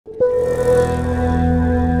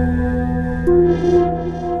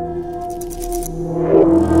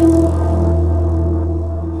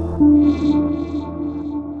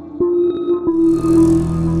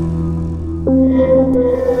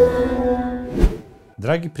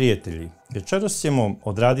Dragi prijatelji, večeras ćemo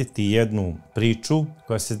odraditi jednu priču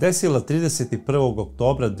koja se desila 31.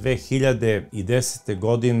 oktobra 2010.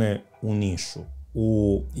 godine u Nišu.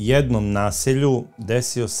 U jednom naselju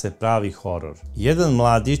desio se pravi horor. Jedan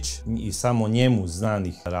mladić, iz samo njemu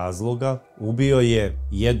znanih razloga, ubio je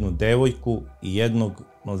jednu devojku i jednog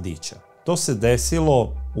mladića. To se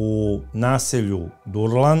desilo u naselju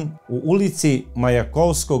Durlan, u ulici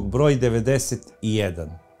Majakovskog broj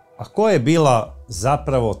 91. A ko je bila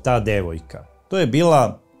zapravo ta devojka? To je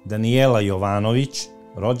bila Danijela Jovanović,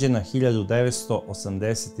 rođena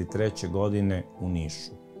 1983. godine u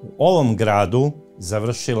Nišu. U ovom gradu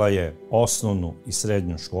završila je osnovnu i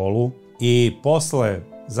srednju školu i posle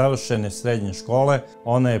završene srednje škole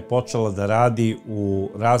ona je počela da radi u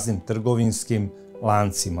raznim trgovinskim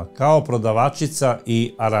lancima kao prodavačica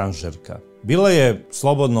i aranžerka. Bila je,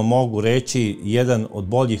 slobodno mogu reći, jedan od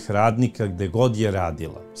boljih radnika gde god je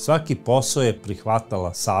radila. Svaki posao je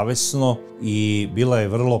prihvatala savesno i bila je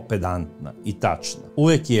vrlo pedantna i tačna.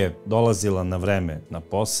 Uvek je dolazila na vreme na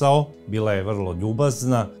posao, bila je vrlo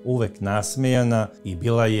ljubazna, uvek nasmejana i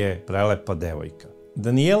bila je prelepa devojka.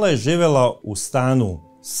 Danijela je živela u stanu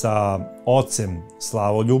sa ocem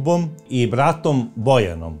Slavoljubom i bratom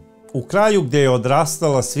Bojanom. U kraju gde je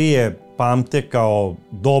odrastala svi je pamte kao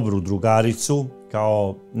dobru drugaricu,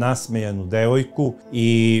 kao nasmejanu devojku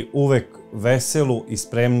i uvek veselu i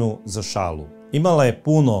spremnu za šalu. Imala je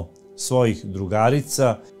puno svojih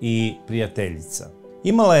drugarica i prijateljica.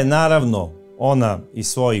 Imala je naravno ona i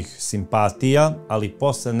svojih simpatija, ali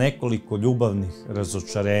posle nekoliko ljubavnih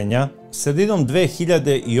razočarenja, sredinom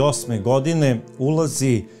 2008. godine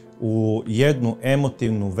ulazi u jednu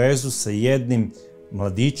emotivnu vezu sa jednim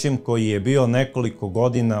mladićem koji je bio nekoliko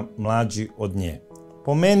godina mlađi od nje.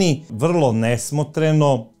 Po meni vrlo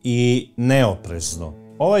nesmotreno i neoprezno.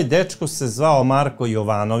 Ovaj dečko se zvao Marko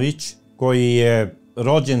Jovanović, koji je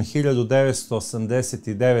rođen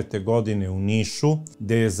 1989. godine u Nišu,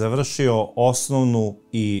 gde je završio osnovnu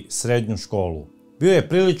i srednju školu. Bio je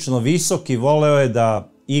prilično visok i voleo je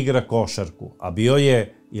da igra košarku, a bio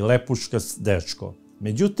je i lepuškas dečko.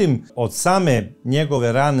 Međutim, od same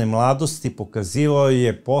njegove rane mladosti pokazivao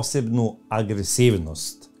je posebnu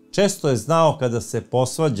agresivnost. Često je znao kada se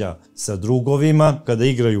posvađa sa drugovima, kada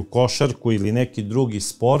igraju košarku ili neki drugi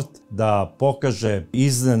sport, da pokaže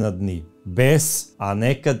iznenadni bes, a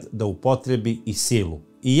nekad da upotrebi i silu.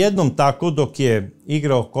 I jednom tako dok je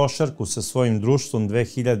igrao košarku sa svojim društvom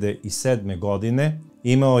 2007. godine,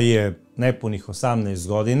 imao je nepunih 18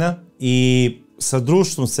 godina i sa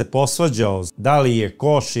društvom se posvađao da li je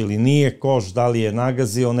koš ili nije koš, da li je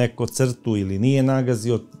nagazio neko crtu ili nije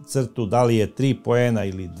nagazio crtu, da li je 3 poena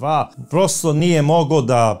ili 2. Prosto nije mogao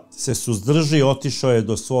da se suzdrži, otišao je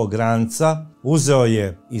do svog ranca, uzeo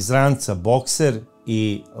je iz ranca bokser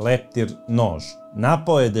i leptir nož.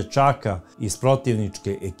 Napao je dečaka iz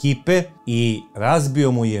protivničke ekipe i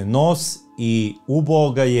razbio mu je nos i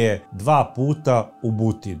uboo ga je 2 puta u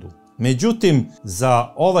butidu. Međutim,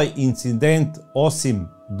 za ovaj incident, osim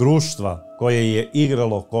društva koje je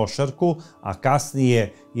igralo košarku, a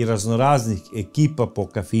kasnije i raznoraznih ekipa po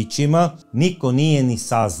kafićima, niko nije ni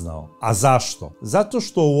saznao. A zašto? Zato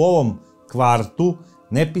što u ovom kvartu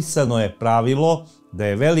nepisano je pravilo da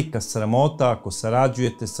je velika sramota ako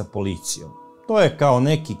sarađujete sa policijom. To je kao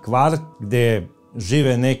neki kvart gde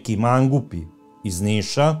žive neki mangupi iz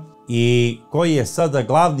Niša i koji je sada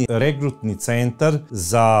glavni regrutni centar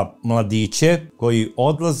za mladiće koji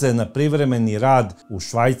odlaze na privremeni rad u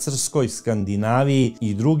Švajcarskoj, Skandinaviji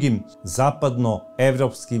i drugim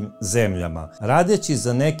zapadnoevropskim zemljama, radeći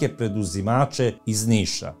za neke preduzimače iz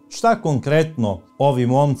Niša. Šta konkretno ovi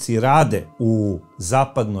momci rade u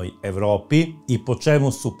zapadnoj Evropi i po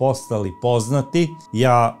čemu su postali poznati,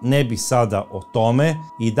 ja ne bi sada o tome,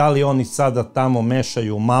 i da li oni sada tamo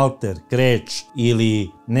mešaju malter, kreč ili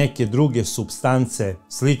neke druge supstance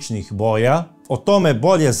sličnih boja. O tome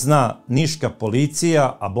bolje zna niška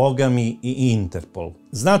policija, a bogami i Interpol.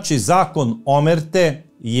 Znači, zakon omerte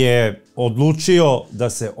je odlučio da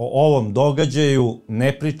se o ovom događaju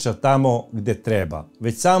ne priča tamo gde treba,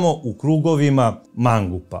 već samo u krugovima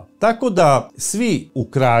mangupa. Tako da svi u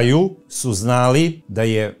kraju su znali da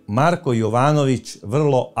je Marko Jovanović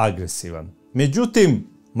vrlo agresivan. Međutim,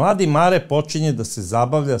 mladi Mare počinje da se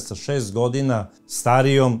zabavlja sa 6 godina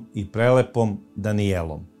starijom i prelepom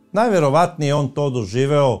Danijelom. Najverovatnije on to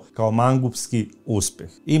doživeo kao mangupski uspeh.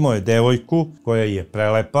 Imao je devojku koja je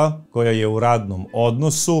prelepa, koja je u radnom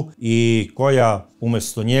odnosu i koja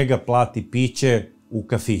umesto njega plati piće u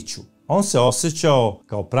kafiću. On se osjećao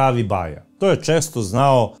kao pravi baja. To je često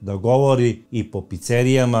znao da govori i po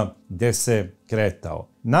picerijama gde se kretao.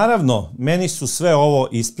 Naravno, meni su sve ovo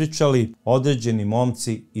ispričali određeni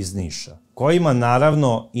momci iz Niša, kojima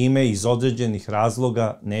naravno ime iz određenih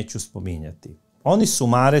razloga neću spominjati. Oni su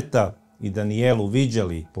Mareta i Danijelu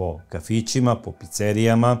viđali po kafićima, po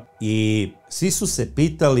picerijama i svi su se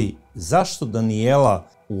pitali zašto Danijela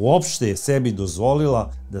uopšte je sebi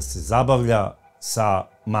dozvolila da se zabavlja sa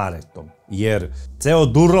Maretom. Jer ceo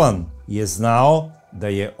Durlan je znao da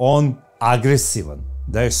je on agresivan,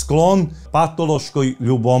 da je sklon patološkoj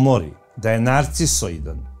ljubomori, da je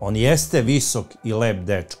narcisoidan. On jeste visok i lep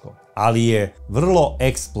dečko, ali je vrlo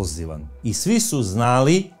eksplozivan. I svi su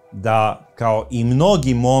znali da, kao i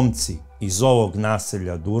mnogi momci iz ovog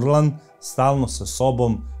naselja Durlan, stalno sa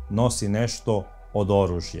sobom nosi nešto od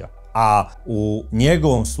oružja. A u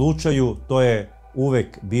njegovom slučaju to je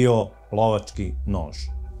uvek bio lovački nož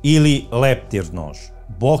ili leptir nož.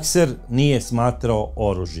 Bokser nije smatrao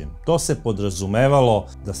oružjem. To se podrazumevalo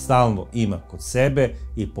da stalno ima kod sebe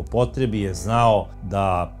i po potrebi je znao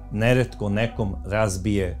da neretko nekom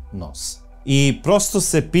razbije nos. I prosto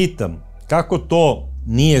se pitam kako to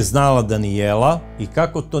nije znala Danijela i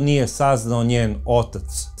kako to nije saznao njen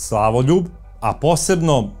otac Slavoljub, a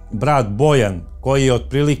posebno brat Bojan, koji je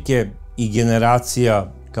otprilike i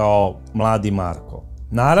generacija kao mladi Marko.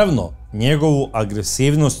 Naravno, njegovu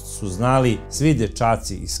agresivnost su znali svi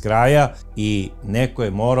dečaci iz kraja i neko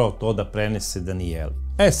je morao to da prenese Danijeli.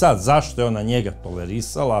 Sad, zašto je ona njega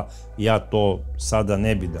tolerisala, ja to sada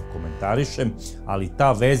ne bi da komentarišem, ali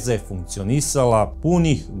ta veza je funkcionisala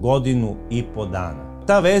punih 1,5 godinu.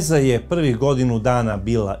 Ta veza je prvih 1 godinu dana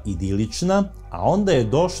bila idilična, a onda je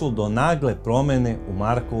došlo do nagle promene u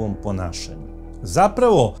Markovom ponašanju.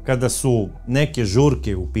 Zapravo, kada su neke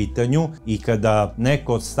žurke u pitanju i kada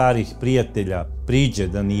neko od starih prijatelja priđe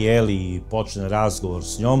Danijeli i počne razgovor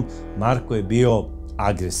s njom, Marko je bio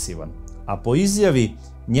agresivan. A po izjavi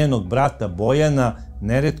njenog brata Bojana,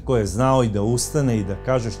 neretko je znao i da ustane i da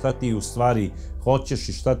kaže šta ti u stvari hoćeš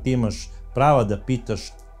i šta ti imaš prava da pitaš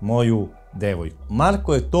moju devojku.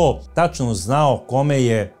 Marko je to tačno znao kome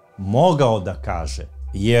je mogao da kaže,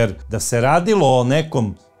 jer da se radilo o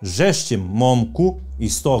nekom žešćem momku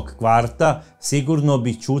iz tog kvarta, sigurno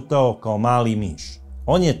bi ćutao kao mali miš.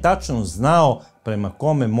 On je tačno znao prema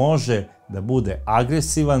kome može da bude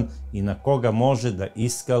agresivan i na koga može da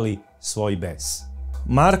iskali svoj bes.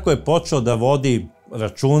 Marko je počeo da vodi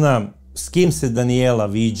računa s kim se Danijela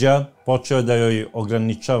viđa, počeo je da joj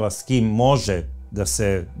ograničava s kim može da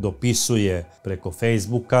se dopisuje preko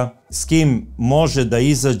Facebooka, s kim može da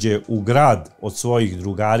izađe u grad od svojih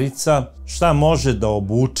drugarica, šta može da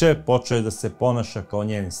obuče, počeo je da se ponaša kao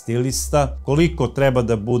njen stilista, koliko treba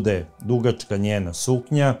da bude dugačka njena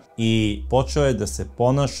suknja i počeo je da se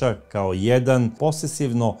ponaša kao jedan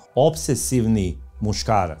posesivno-obsesivni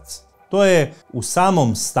muškarac. To je u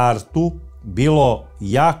samom startu bilo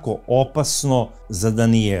jako opasno za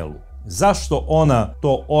Danijelu. Zašto ona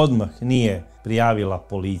to odmah nije prijavila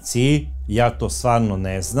policiji, ja to stvarno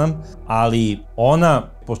ne znam, ali ona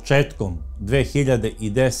početkom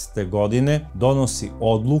 2010. godine donosi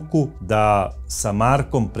odluku da sa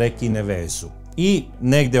Markom prekine vezu. I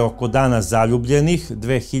negde oko dana zaljubljenih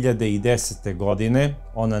 2010. godine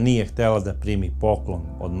ona nije htela da primi poklon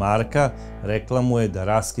od Marka, rekla mu je da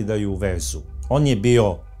raskidaju vezu. On je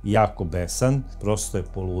bio jako besan, prosto je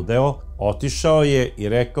poludeo, otišao je i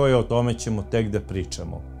rekao je o tome ćemo tek da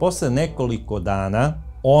pričamo. Posle nekoliko dana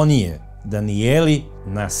on je Danijeli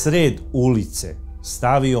na sred ulice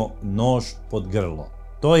stavio nož pod grlo.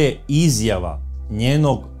 To je izjava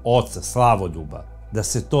njenog oca Slavoljuba da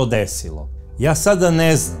se to desilo. Ja sada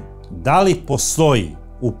ne znam da li postoji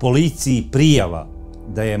u policiji prijava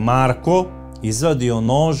da je Marko izvadio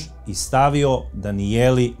nož i stavio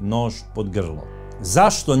Danijeli nož pod grlo.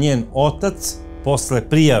 Zašto njen otac, posle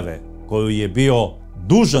prijave koju je bio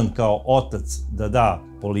dužan kao otac da da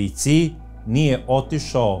policiji, nije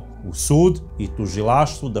otišao u sud i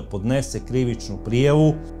tužilaštvu da podnese krivičnu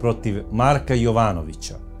prijavu protiv Marka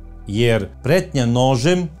Jovanovića? Jer pretnja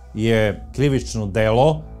nožem je krivično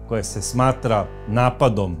delo koje se smatra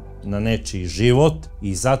napadom na nečiji život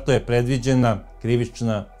i zato je predviđena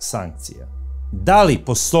krivična sankcija. Da li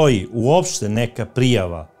postoji uopšte neka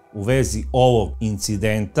prijava u vezi ovog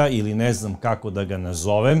incidenta ili ne znam kako da ga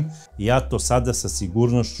nazovem, ja to sada sa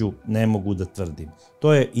sigurnošću ne mogu da tvrdim.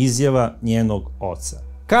 To je izjava njenog oca.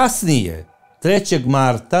 Kasnije, 3.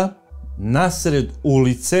 marta, nasred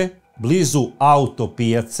ulice, blizu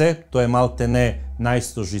autopijace, to je maltene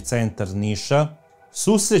najstroži centar Niša,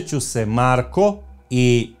 susreću se Marko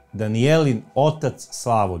i Danijelin otac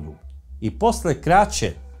Slavoljub. I posle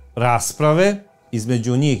kraće rasprave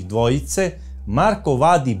između njih dvojice, Marko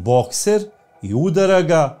vadi bokser i udara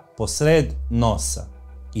ga posred nosa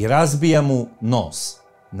i razbija mu nos.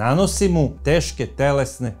 Nanosi mu teške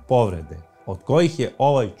telesne povrede, od kojih je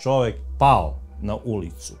ovaj čovjek pao na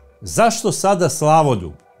ulicu. Zašto sada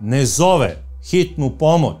Slavoljub ne zove hitnu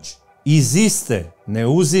pomoć, iz iste ne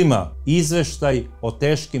uzima izveštaj o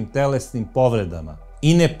teškim telesnim povredama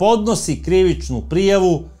i ne podnosi krivičnu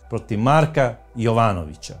prijavu protiv Marka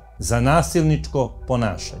Jovanovića za nasilničko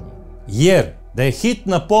ponašanje? Jer da je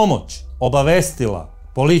hitna pomoć obavestila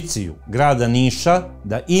policiju grada Niša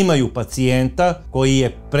da imaju pacijenta koji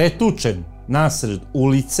je pretučen nasred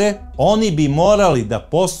ulice, oni bi morali da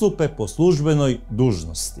postupe po službenoj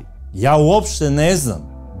dužnosti. Ja uopšte ne znam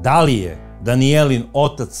da li je Danijelin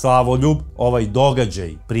otac Slavoljub ovaj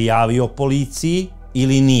događaj prijavio policiji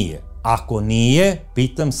ili nije. Ako nije,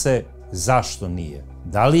 pitam se zašto nije.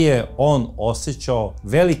 Da li je on osjećao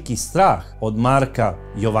veliki strah od Marka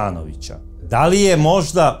Jovanovića? Da li je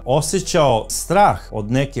možda osjećao strah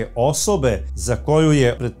od neke osobe za koju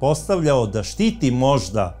je pretpostavljao da štiti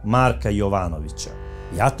možda Marka Jovanovića?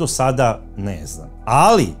 Ja to sada ne znam.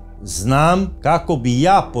 Ali znam kako bi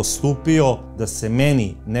ja postupio da se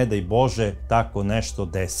meni, ne daj Bože, tako nešto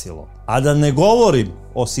desilo. A da ne govorim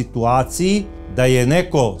o situaciji da je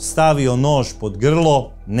neko stavio nož pod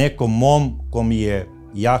grlo nekom mom ko mi je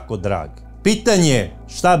jako drag. Pitanje je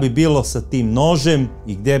šta bi bilo sa tim nožem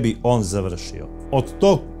i gdje bi on završio. Od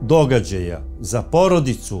tog događaja za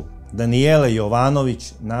porodicu Danijele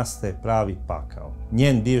Jovanović nastaje pravi pakao.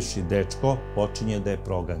 Njen bivši dečko počinje da je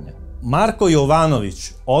proganja. Marko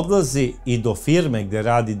Jovanović odlazi i do firme gdje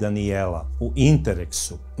radi Danijela, u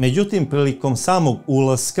Intereksu. Međutim, prilikom samog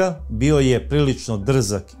ulaska bio je prilično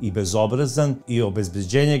drzak i bezobrazan i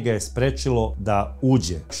obezbeđenje ga je sprečilo da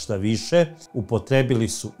uđe. Šta više, upotrebili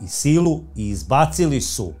su i silu i izbacili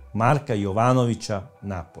su Marka Jovanovića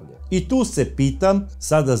napolje. I tu se pitam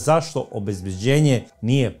sada zašto obezbeđenje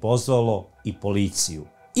nije pozvalo i policiju.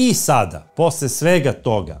 I sada, posle svega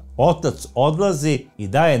toga, otac odlazi i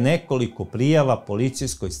daje nekoliko prijava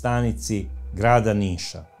policijskoj stanici grada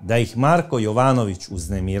Niša. Da ih Marko Jovanović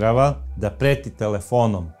uznemirava, da preti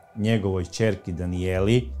telefonom njegovoj ćerki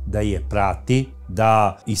Danijeli, da je prati,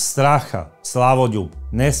 da iz straha Slavoljub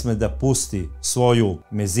ne sme da pusti svoju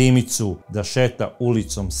mezimicu da šeta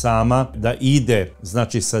ulicom sama, da ide,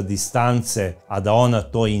 znači, sa distance, a da ona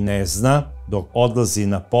to i ne zna, dok odlazi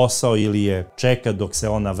na posao ili je čeka dok se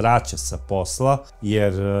ona vraća sa posla,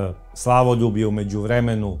 jer Slavoljub je u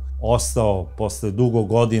međuvremenu ostao posle dugo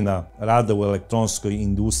godina rada u elektronskoj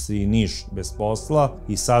industriji Niš bez posla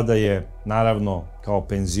i sada je, naravno, kao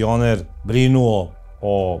penzioner brinuo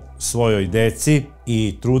o svojoj deci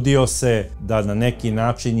i trudio se da na neki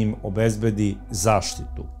način im obezbedi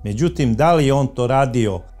zaštitu. Međutim, da li je on to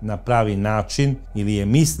radio na pravi način ili je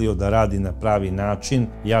mislio da radi na pravi način,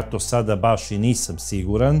 ja to sada baš i nisam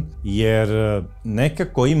siguran, jer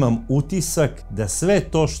nekako imam utisak da sve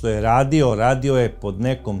to što je radio, radio je pod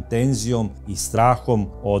nekom tenzijom i strahom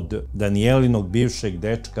od Danijelinog bivšeg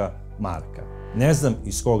dečka Marka. Ne znam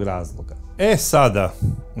iz kog razloga. Sada,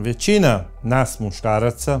 većina nas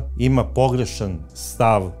muškaraca ima pogrešan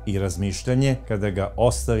stav i razmišljanje kada ga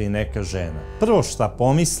ostavi neka žena. Prvo šta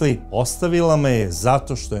pomisli, ostavila me je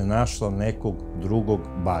zato što je našla nekog drugog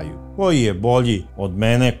baju, koji je bolji od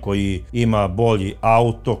mene, koji ima bolji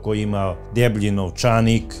auto, koji ima deblji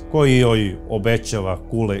novčanik, koji joj obećava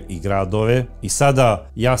kule i gradove. I sada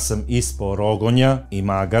ja sam ispao rogonja i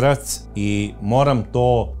magarac i moram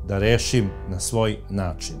to da rešim na svoj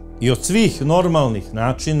način. I od svih normalnih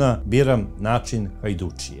načina biram način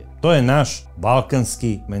hajdučije. To je naš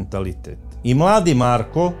balkanski mentalitet. I mladi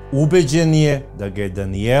Marko ubeđen je da ga je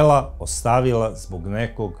Danijela ostavila zbog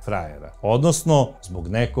nekog frajera, odnosno zbog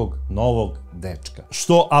nekog novog dečka,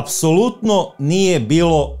 što apsolutno nije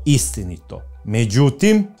bilo istinito.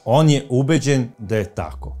 Međutim, on je ubeđen da je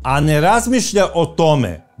tako. A ne razmišlja o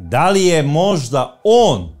tome da li je možda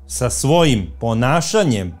on sa svojim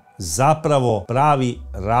ponašanjem zapravo pravi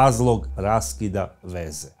razlog raskida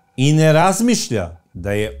veze. I ne razmišlja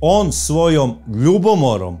da je on svojom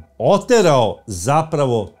ljubomorom oterao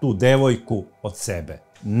zapravo tu devojku od sebe.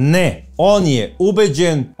 Ne, on je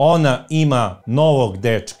ubeđen, ona ima novog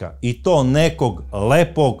dečka i to nekog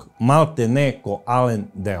lepog, malte neko Alen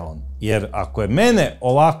Delon. Jer ako je mene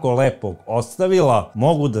ovako lepog ostavila,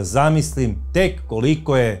 mogu da zamislim tek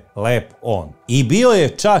koliko je lep on. I bio je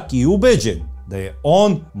čak i ubeđen da je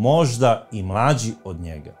on možda i mlađi od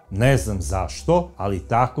njega. Ne znam zašto, ali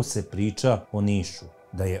tako se priča o Nišu.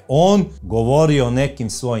 Da je on govorio nekim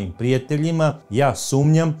svojim prijateljima, ja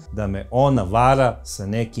sumnjam da me ona vara sa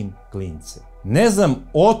nekim klincem. Ne znam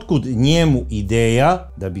otkud njemu ideja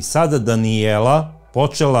da bi sada Danijela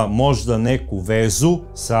počela možda neku vezu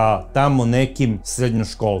sa tamo nekim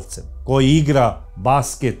srednjoškolcem koji igra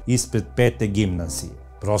basket ispred 5. gimnazije.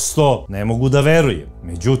 Prosto ne mogu da verujem.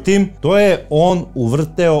 Međutim, to je on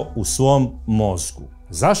uvrteo u svom mozgu.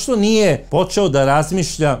 Zašto nije počeo da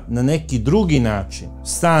razmišlja na neki drugi način?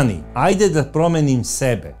 Stani, ajde da promenim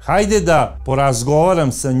sebe, hajde da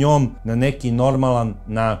porazgovaram sa njom na neki normalan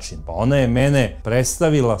način. Pa ona je mene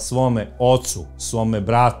predstavila svome ocu, svome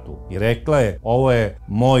bratu i rekla je, ovo je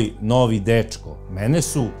moj novi dečko. Mene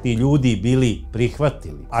su ti ljudi bili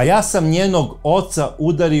prihvatili. A ja sam njenog oca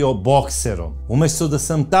udario bokserom. Umesto da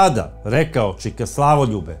sam tada rekao, čika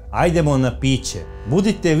Slavoljube, ajdemo na piće,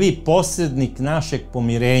 budite vi posrednik našeg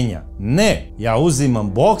pomirenja. Ne, ja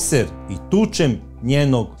uzimam bokser i tučem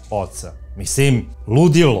njenog oca. Mislim,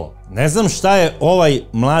 ludilo. Ne znam šta je ovaj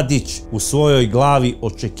mladić u svojoj glavi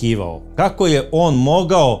očekivao. Kako je on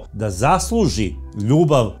mogao da zasluži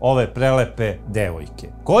ljubav ove prelepe devojke,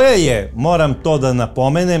 koja je, moram to da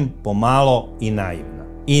napomenem, pomalo i naivna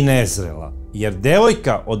i nezrela. Jer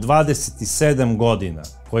devojka od 27 godina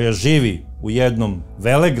koja živi u jednom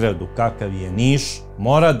velegradu kakav je Niš,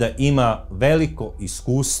 mora da ima veliko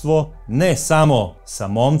iskustvo ne samo sa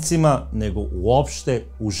momcima, nego uopšte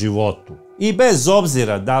u životu. I bez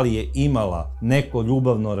obzira da li je imala neko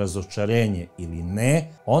ljubavno razočarenje ili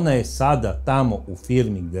ne, ona je sada tamo u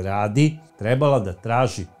firmi gde radi trebala da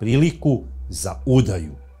traži priliku za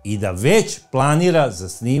udaju i da već planira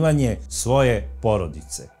zasnivanje svoje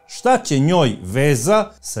porodice. Šta će njoj veza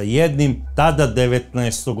sa jednim tada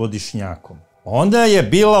 19-godišnjakom? Onda je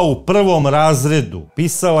bila u 1. razredu,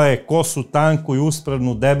 pisala je kosu tanku i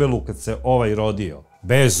uspravnu debelu kad se ovaj rodio.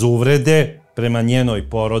 Bez uvrede prema njenoj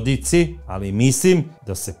porodici, ali mislim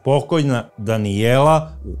da se pokojna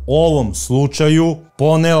Danijela u ovom slučaju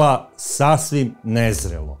ponela sasvim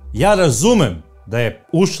nezrelo. Ja razumem da je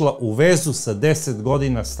ušla u vezu sa 10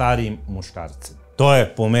 godina starijim muškarcem. To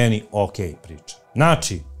je po meni okej priča.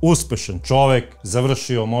 Znači, uspešan čovek,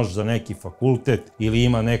 završio možda neki fakultet ili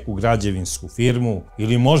ima neku građevinsku firmu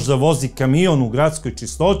ili možda vozi kamion u gradskoj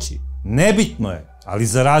čistoći. Nebitno je, ali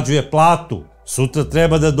zarađuje platu. Sutra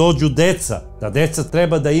treba da dođu deca, da deca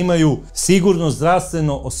treba da imaju sigurno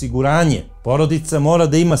zdravstveno osiguranje. Porodica mora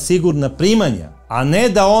da ima sigurna primanja, a ne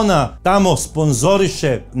da ona tamo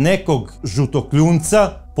sponzoriše nekog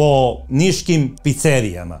žutokljunca po niškim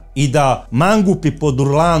picerijama i da mangupi po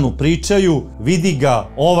Durlanu pričaju, vidi ga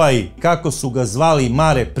ovaj, kako su ga zvali,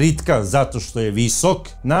 Mare Pritka, zato što je visok,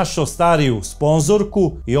 našao stariju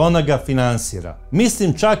sponzorku i ona ga finansira.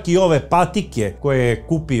 Mislim čak i ove patike koje je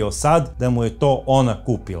kupio sad, da mu je to ona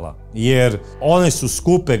kupila. Jer one su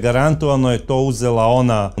skupe, garantovano je to uzela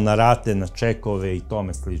ona na rate, na čekove i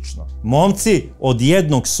tome slično. Momci od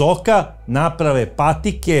jednog soka naprave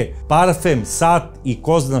patike, parfem, sat i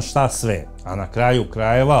ko zna šta sve. A na kraju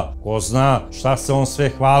krajeva, ko zna šta se on sve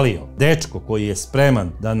hvalio. Dečko koji je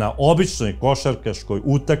spreman da na običnoj košarkaškoj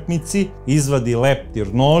utakmici izvadi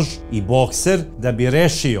leptir nož i bokser da bi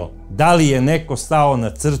rešio da li je neko stao na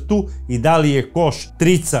crtu i da li je koš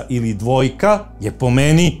trica ili dvojka, je po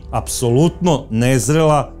meni apsolutno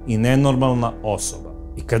nezrela i nenormalna osoba.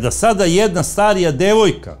 I kada sada jedna starija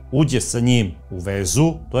devojka uđe sa njim u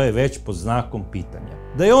vezu, to je već pod znakom pitanja.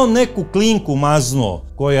 Da je on neku klinku maznuo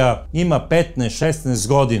koja ima 15-16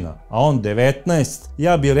 godina, a on 19,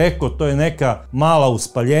 ja bih rekao to je neka mala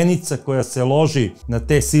uspaljenica koja se loži na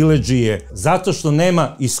te siledžije zato što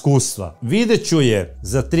nema iskustva. Vidjet ću je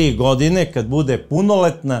za 3 godine kad bude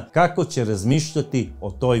punoletna kako će razmišljati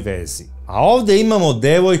o toj vezi. A ovde imamo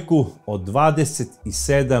devojku od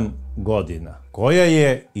 27 godina koja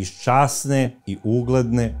je iz časne i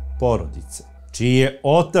ugledne porodice, čiji je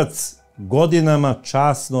otac godinama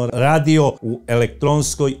časno radio u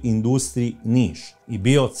elektronskoj industriji Niš i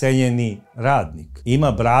bio cenjeni radnik.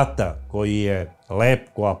 Ima brata koji je lep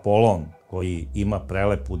ko Apolon, koji ima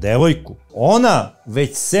prelepu devojku. Ona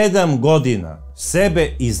već 7 godina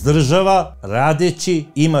sebe izdržava radeći,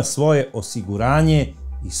 ima svoje osiguranje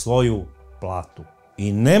i svoju platu.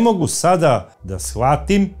 I ne mogu sada da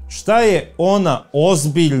shvatim šta je ona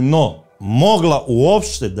ozbiljno mogla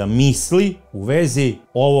uopšte da misli u vezi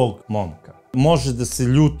ovog momka. Može da se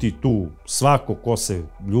ljuti tu, svako ko se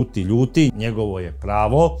ljuti, njegovo je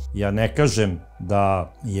pravo. Ja ne kažem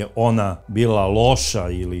da je ona bila loša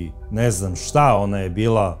ili ne znam šta, ona je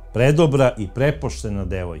bila predobra i prepoštena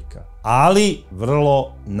devojka, ali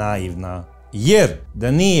vrlo naivna. Jer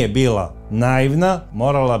da nije bila naivna,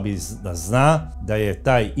 morala bi da zna da je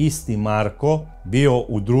taj isti Marko bio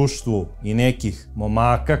u društvu i nekih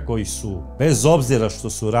momaka koji su, bez obzira što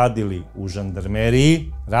su radili u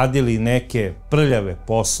žandarmeriji, radili neke prljave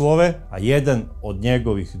poslove, a jedan od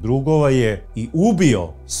njegovih drugova je i ubio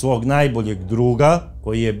svog najboljeg druga,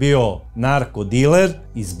 koji je bio narkodiler,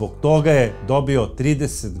 i zbog toga je dobio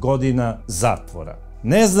 30 godina zatvora.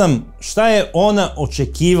 Ne znam šta je ona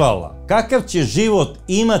očekivala, kakav će život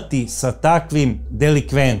imati sa takvim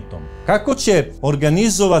delikventom. Kako će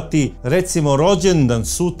organizovati, recimo, rođendan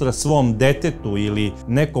sutra svom detetu ili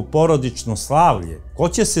neko porodično slavlje? Ko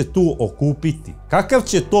će se tu okupiti? Kakav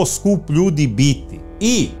će to skup ljudi biti?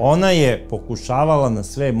 I ona je pokušavala na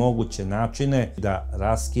sve moguće načine da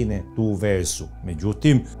raskine tu vezu.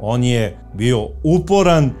 Međutim, on je bio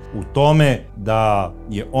uporan u tome da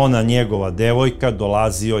je ona njegova devojka,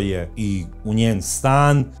 dolazio je i u njen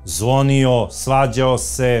stan, zvonio, svađao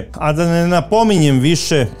se, a da ne napominjem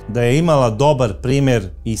više da je imala dobar primjer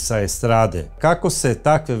i sa estrade. Kako se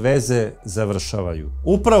takve veze završavaju?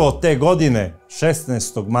 Upravo te godine,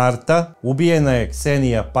 16. marta, ubijena je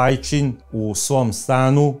Ksenija Pajčin u svom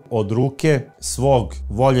stanu od ruke svog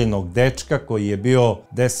voljenog dečka koji je bio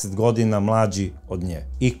 10 godina mlađi od nje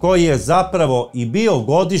i koji je zapravo i bio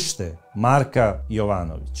godište Marka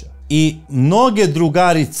Jovanovića. I mnoge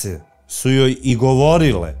drugarice su joj i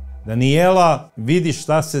govorile: Danijela, vidi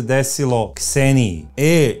šta se desilo Kseniji.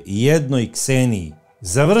 Jednoj Kseniji.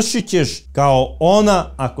 Završit ćeš kao ona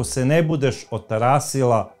ako se ne budeš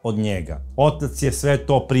otarasila od njega. Otac je sve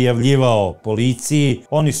to prijavljivao policiji.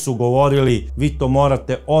 Oni su govorili: vi to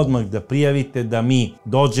morate odmah da prijavite, da mi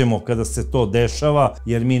dođemo kada se to dešava,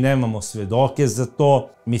 jer mi nemamo svedoke za to.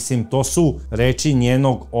 Mislim, to su reči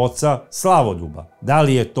njenog oca Slavoljuba. Da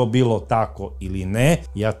li je to bilo tako ili ne,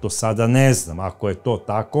 ja to sada ne znam. Ako je to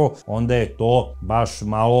tako, onda je to baš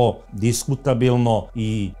malo diskutabilno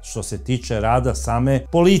i što se tiče rada same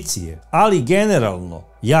policije. Ali generalno,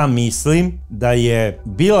 ja mislim da je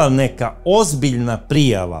bila neka ozbiljna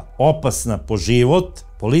prijava opasna po život,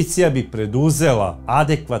 policija bi preduzela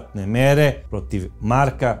adekvatne mere protiv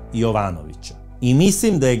Marka Jovanovića. I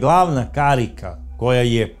mislim da je glavna karika koja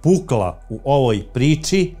je pukla u ovoj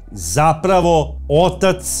priči zapravo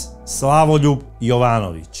otac Slavoljub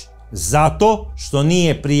Jovanović. Zato što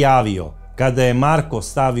nije prijavio kada je Marko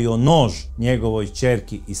stavio nož njegovoj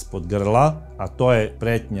ćerki ispod grla, a to je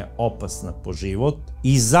pretnja opasna po život,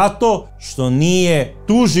 i zato što nije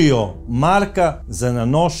tužio Marka za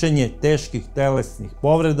nanošenje teških telesnih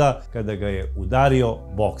povreda kada ga je udario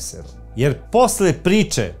bokserom. Jer posle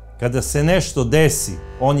priče, kada se nešto desi,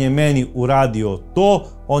 on je meni uradio to,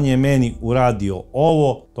 on je meni uradio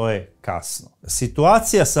ovo, to je kasno.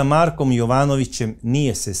 Situacija sa Markom Jovanovićem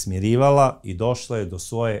nije se smirivala i došla je do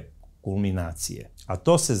svoje kulminacije. A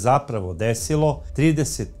to se zapravo desilo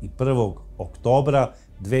 31. oktobra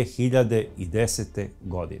 2010.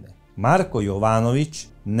 godine. Marko Jovanović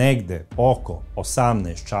negde oko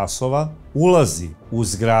 18 časova ulazi u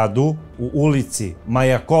zgradu u ulici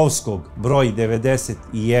Majakovskog broj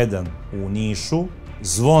 91 u Nišu,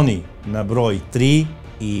 zvoni na broj 3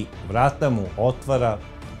 i vrata mu otvara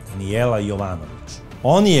Danijela Jovanović.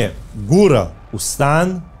 On je gura u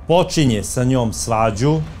stan, počinje sa njom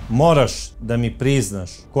svađu: moraš da mi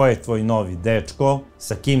priznaš ko je tvoj novi dečko,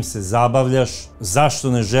 sa kim se zabavljaš,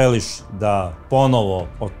 zašto ne želiš da ponovo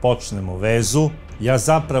otpočnemo vezu. Ja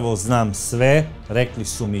zapravo znam sve, rekli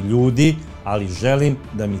su mi ljudi, ali želim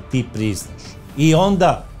da mi ti priznaš. I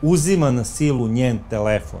onda uzima na silu njen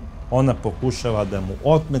telefon. Ona pokušava da mu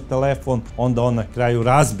otme telefon, onda on na kraju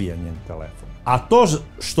razbija njen telefon. A to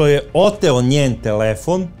što je oteo njen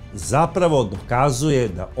telefon zapravo dokazuje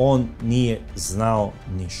da on nije znao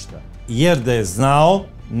ništa. Jer da je znao,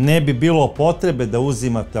 ne bi bilo potrebe da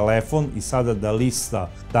uzima telefon i sada da lista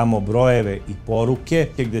tamo brojeve i poruke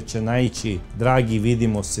gdje će naići: dragi,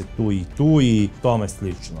 vidimo se tu i tome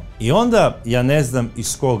slično. I onda, ja ne znam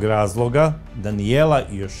iz kog razloga, Danijela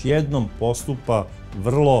još jednom postupa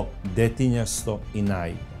vrlo detinjasto i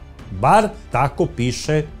naivno. Bar tako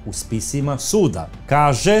piše u spisima suda.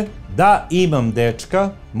 Kaže da imam dečka,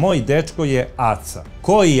 moj dečko je Aca.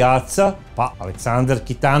 Koji Aca? Pa Aleksandar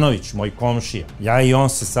Kitanović, moj komšija. Ja i on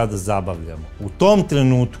se sada zabavljamo. U tom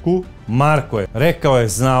trenutku Marko je rekao: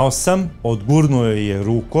 znao sam, odgurnuo je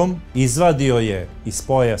rukom, izvadio je iz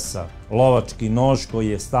pojasa lovački nož koji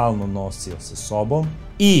je stalno nosio sa sobom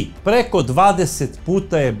i preko 20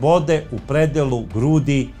 puta je bode u predelu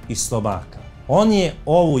grudi i stomaka. On je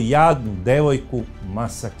ovu jadnu devojku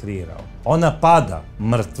masakrirao. Ona pada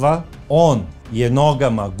mrtva, on je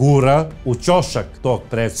nogama gura u ćošak tog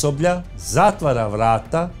predsoblja, zatvara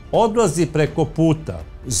vrata, odlazi preko puta,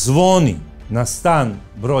 zvoni na stan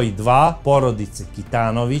broj 2 porodice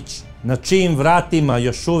Kitanović na čijim vratima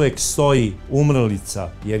još uvek stoji umrlica,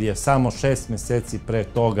 jer je samo 6 meseci pre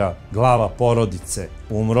toga glava porodice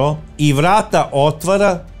umro, i vrata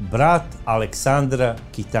otvara brat Aleksandra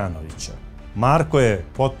Kitanovića. Marko je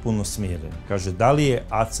potpuno smiren. Kaže, da li je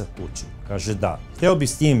Aca kući? Kaže, da. Hteo bi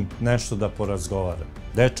s njim nešto da porazgovaram.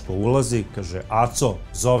 Dečko ulazi, kaže, Aco,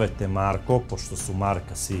 zovete Marko, pošto su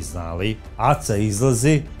Marka svi znali. Aca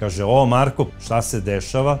izlazi, kaže, o Marko, šta se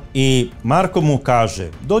dešava? I Marko mu kaže,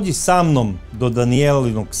 dođi sa mnom do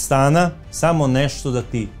Danijelinog stana, samo nešto da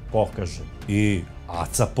ti pokažem. I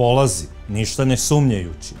Aca polazi, ništa ne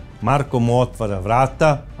sumnjajući. Marko mu otvara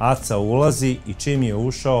vrata, Aca ulazi i čim je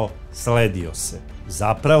ušao, sledio se.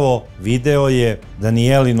 Zapravo, video je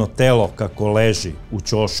Danijelino telo kako leži u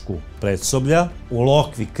ćošku predsoblja, u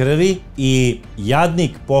lokvi krvi, i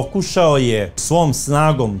jadnik pokušao je svom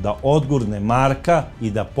snagom da odgurne Marka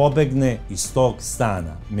i da pobegne iz tog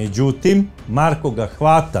stana. Međutim, Marko ga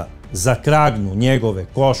hvata za kragnu njegove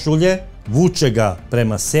košulje, vuče ga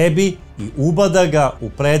prema sebi i ubada ga u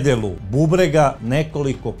predelu bubrega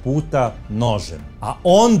nekoliko puta nožem. A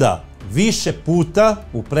onda više puta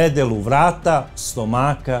u predelu vrata,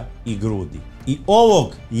 stomaka i grudi. I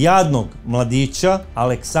ovog jadnog mladića,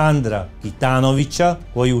 Aleksandra Kitanovića,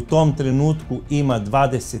 koji u tom trenutku ima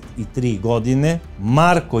 23 godine,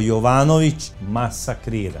 Marko Jovanović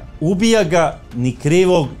masakrira. Ubija ga ni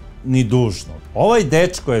krivog ni dužnog. Ovaj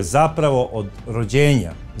dečko je zapravo od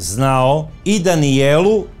rođenja znao i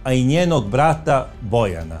Danijelu, a i njenog brata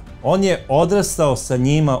Bojana. On je odrastao sa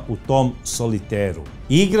njima u tom soliteru.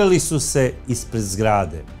 Igrali su se ispred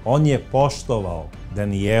zgrade. On je poštovao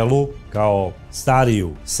Danijelu kao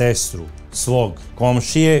stariju sestru svog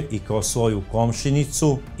komšije i kao svoju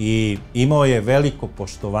komšinicu i imao je veliko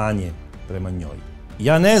poštovanje prema njoj.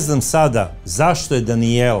 Ja ne znam sada zašto je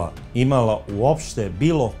Danijela imala uopšte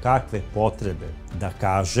bilo kakve potrebe da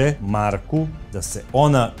kaže Marku da se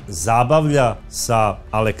ona zabavlja sa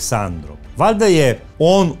Aleksandrom. Valjda je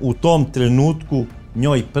on u tom trenutku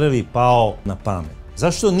njoj prvi pao na pamet.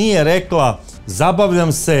 Zašto nije rekla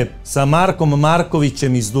zabavljam se sa Markom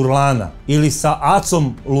Markovićem iz Durlana ili sa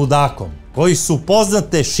Acom Ludakom, koji su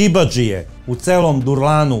poznate šibadžije u celom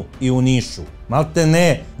Durlanu i u Nišu. Malte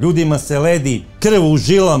ne, ljudima se ledi krv u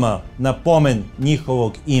žilama na pomen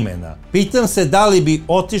njihovog imena. Pitam se da li bi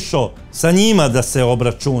otišao sa njima da se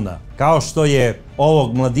obračuna, kao što je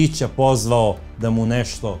ovog mladića pozvao da mu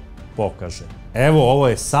nešto pokaže. Evo, ovo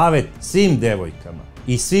je savjet svim devojkama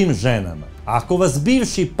i svim ženama. Ako vas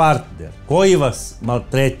bivši partner koji vas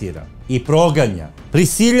maltretira i proganja,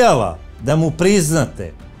 prisiljava da mu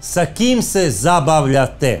priznate sa kim se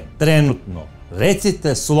zabavljate trenutno,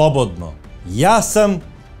 recite slobodno, ja sam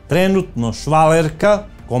trenutno švalerka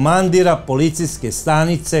komandira policijske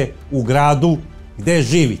stanice u gradu gde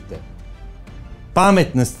živite.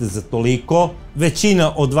 Pametni ste za toliko,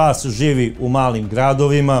 većina od vas živi u malim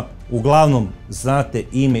gradovima, uglavnom znate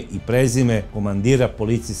ime i prezime komandira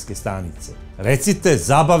policijske stanice. Recite,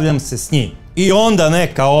 zabavljam se s njim. I onda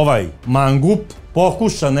neka ovaj mangup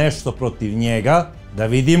pokuša nešto protiv njega, da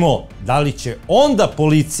vidimo da li će onda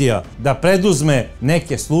policija da preduzme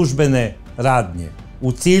neke službene radnje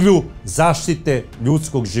u cilju zaštite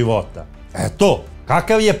ljudskog života. Eto,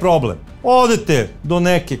 kakav je problem? Odete do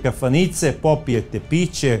neke kafanice, popijete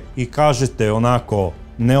piće i kažete onako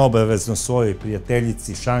neobavezno svojoj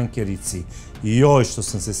prijateljici, šankerici, i joj što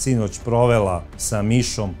sam se sinoć provela sa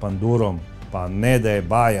mišom, pandurom, pa ne da je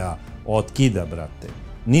baja otkida, brate.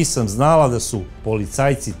 Nisam znala da su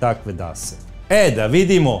policajci takve dase. Da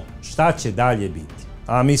vidimo šta će dalje biti.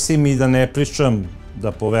 A mislim i da ne pričam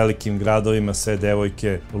da po velikim gradovima sve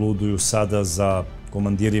devojke luduju sada za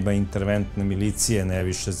komandirima interventne milicije, ne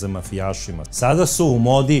više za mafijašima. Sada su u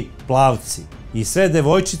modi plavci i sve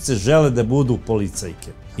devojčice žele da budu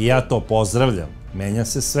policajke. I ja to pozdravljam. Menja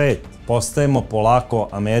se svet. Postajemo polako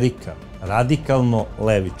Amerika. Radikalno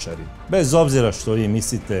levičari. Bez obzira što vi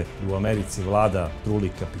mislite u Americi vlada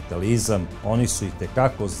truli kapitalizam, oni su i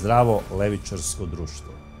tekako zdravo levičarsko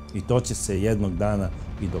društvo. I to će se jednog dana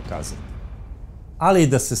i dokazati. Ali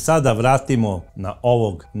da se sada vratimo na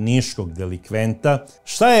ovog niškog delikventa,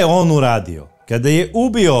 šta je on uradio? Kada je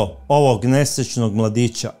ubio ovog nesrećnog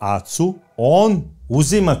mladića Acu, on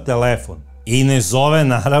uzima telefon i ne zove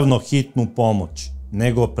naravno hitnu pomoć,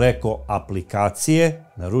 nego preko aplikacije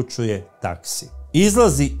naručuje taksi.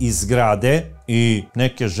 Izlazi iz zgrade i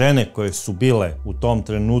neke žene koje su bile u tom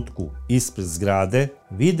trenutku ispred zgrade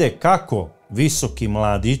vide kako visoki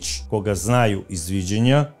mladić, koga znaju iz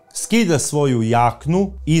viđenja, skida svoju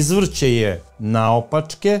jaknu, izvrće je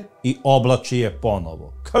naopačke i oblači je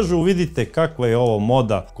ponovo. Kažu, vidite kakva je ovo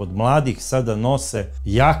moda, kod mladih sada nose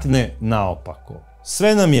jakne naopako.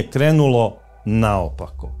 sve nam je krenulo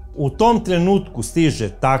naopako. U tom trenutku stiže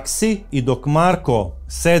taksi i dok Marko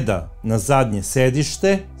seda na zadnje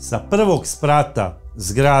sedište, sa prvog sprata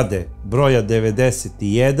zgrade broja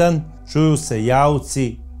 91 čuju se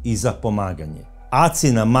jauci i zapomaganje.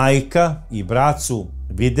 Acina majka i brat su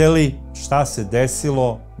videli šta se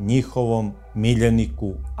desilo njihovom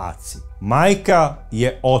miljeniku Aci. Majka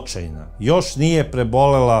je očajna, još nije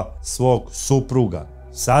prebolela svog supruga.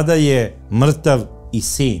 Sada je mrtav i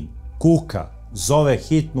sin. Kuka, zove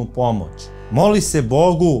hitnu pomoć. Moli se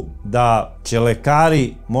Bogu da će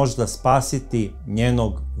lekari možda spasiti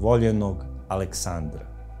njenog voljenog Aleksandra.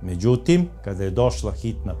 Međutim, kada je došla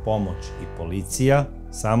hitna pomoć i policija,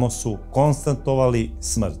 samo su konstatovali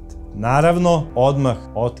smrt. Naravno, odmah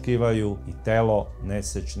otkrivaju i telo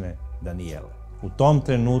nesrećne Danijele. U tom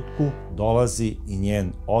trenutku dolazi i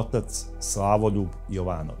njen otac Slavoljub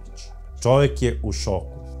Jovanović. Čovjek je u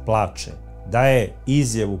šoku, plače, daje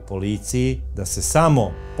izjavu policiji da se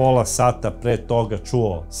samo pola sata pre toga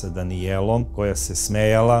čuo sa Danijelom, koja se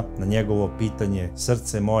smejala. Na njegovo pitanje: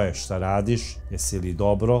 srce moje, šta radiš, jesi li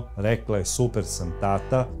dobro? Rekla je: super sam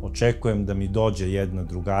tata, očekujem da mi dođe jedna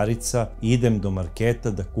drugarica, idem do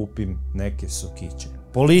marketa da kupim neke sokiće.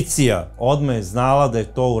 Policija odmah je znala da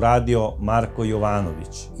je to uradio Marko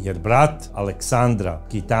Jovanović, jer brat Aleksandra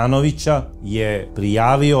Kitanovića je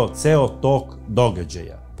prijavio ceo tok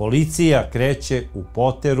događaja. Policija kreće u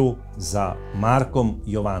poteru za Markom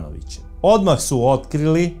Jovanovićem. Odmah su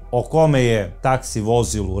otkrili o kome je taksi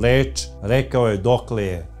vozilu reč, rekao je dokle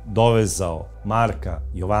je dovezao Marka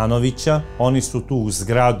Jovanovića. Oni su tu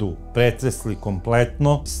zgradu pretresli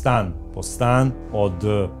kompletno, stan po stan, od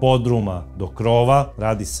podruma do krova.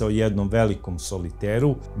 Radi se o jednom velikom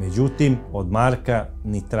soliteru, međutim od Marka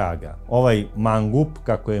ni traga. Ovaj mangup,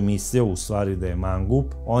 kako je mislio u stvari da je mangup,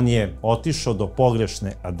 on je otišao do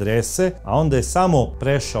pogrešne adrese, a onda je samo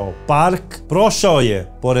prešao park, prošao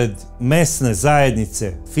je pored mesne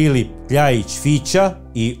zajednice Filip Kljajić Fića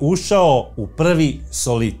i ušao u prvi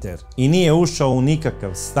soliter. I nije ušao u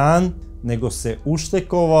nikakav stan, nego se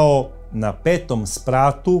uštekovao na 5.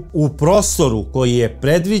 spratu u prostoru koji je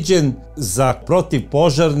predviđen za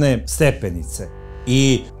protivpožarne stepenice.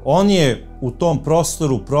 I on je u tom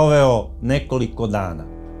prostoru proveo nekoliko dana.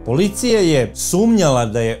 Policija je sumnjala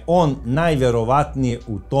da je on najverovatnije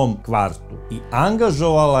u tom kvartu i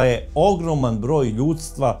angažovala je ogroman broj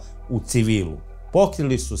ljudstva u civilu.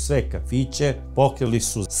 Pokrili su sve kafiće, pokrili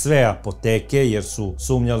su sve apoteke jer su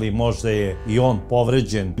sumnjali možda je i on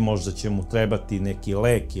povređen, možda će mu trebati neki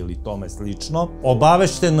lek ili tome slično.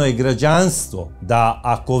 Obavešteno je građanstvo da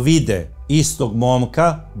ako vide istog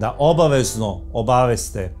momka, da obavezno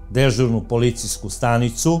obaveste dežurnu policijsku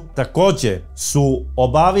stanicu. Takođe su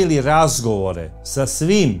obavili razgovore sa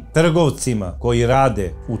svim trgovcima koji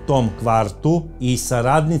rade u tom kvartu i sa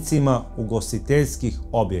radnicima ugostiteljskih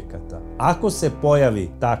objekata. Ako se pojavi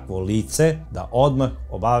takvo lice, da odmah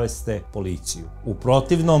obaveste policiju. U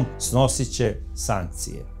protivnom snosit će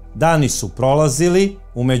sankcije. Dani su prolazili,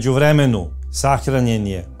 u međuvremenu sahranjen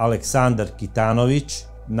je Aleksandar Kitanović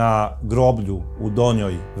na groblju u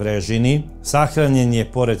Donjoj Vrežini. Sahranjen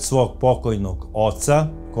je pored svog pokojnog oca,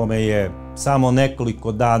 kome je samo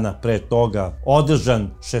nekoliko dana pre toga održan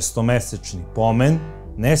 6-mesečni pomen.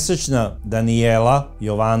 Nesrećna Danijela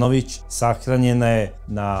Jovanović sahranjena je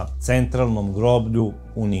na centralnom groblju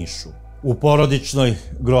u Nišu, u porodičnoj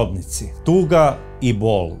grobnici. Tuga i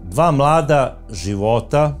bol. 2 mlada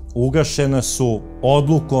života ugašena su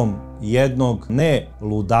odlukom jednog ne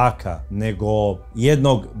ludaka, nego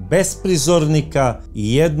jednog besprizornika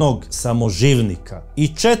i jednog samoživnika. I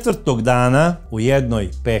 4. dana u jednoj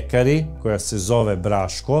pekari koja se zove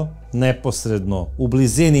Braško, neposredno u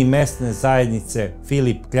blizini mesne zajednice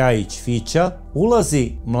Filip Kljajić Fića,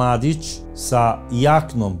 ulazi mladić sa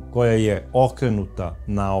jaknom koja je okrenuta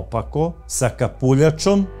naopako, sa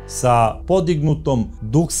kapuljačom, sa podignutom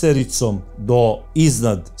duksericom do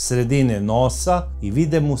iznad sredine nosa i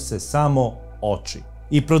vide mu se samo oči.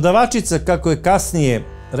 I prodavačica, kako je kasnije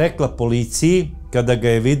rekla policiji, kada ga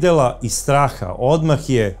je videla iz straha, odmah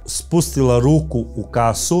je spustila ruku u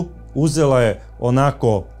kasu, uzela je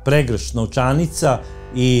onako pregršt novčanica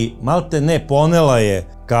i malte ne ponela je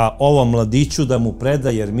ka ovom mladiću da mu preda,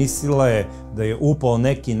 jer mislila je da je upao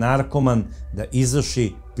neki narkoman da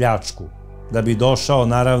izvrši pljačku, da bi došao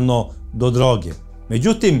naravno do droge.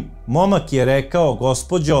 Međutim, momak je rekao: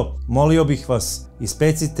 gospođo, molio bih vas,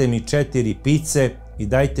 ispecite mi 4 pice i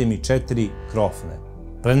dajte mi 4 krofne.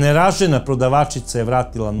 Preneražena prodavačica je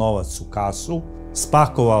vratila novac u kasu,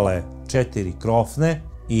 spakovala je 4 krofne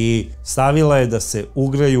i stavila je da se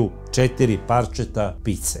ugreju 4 parčeta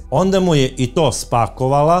pice. Onda mu je i to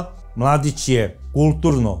spakovala. Mladić je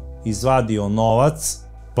kulturno izvadio novac,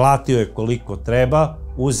 platio je koliko treba,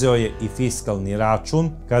 uzeo je i fiskalni račun.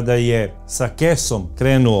 Kada je sa kesom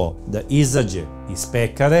krenuo da izađe iz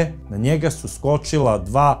pekare, na njega su skočila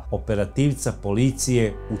dva operativca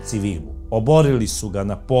policije u civilu. Oborili su ga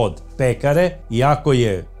na pod pekare, iako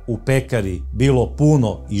je u pekari bilo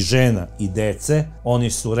puno i žena i dece, oni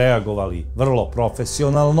su reagovali vrlo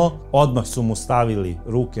profesionalno, odmah su mu stavili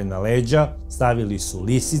ruke na leđa, stavili su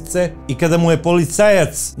lisice i kada mu je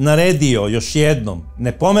policajac naredio još jednom,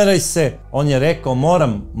 ne pomeraj se, on je rekao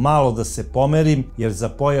moram malo da se pomerim jer za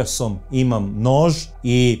pojasom imam nož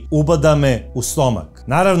i ubada me u stomak.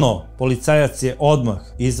 Naravno, policajac je odmah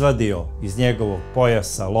izvadio iz njegovog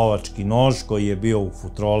pojasa lovački nož koji je bio u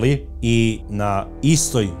futroli i na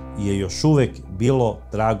istoj je još uvek bilo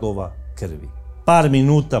tragova krvi. Par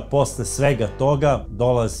minuta posle svega toga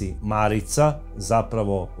dolazi Marica,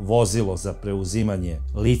 zapravo vozilo za preuzimanje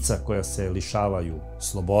lica koja se lišavaju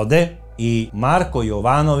slobode, i Marko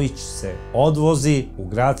Jovanović se odvozi u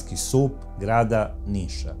gradski SUP grada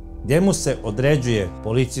Niša, gdje mu se određuje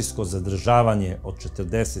policijsko zadržavanje od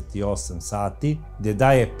 48 sati, gdje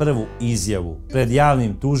daje prvu izjavu pred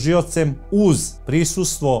javnim tužiocem uz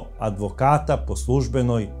prisustvo advokata po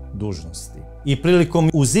službenoj dužnosti. I prilikom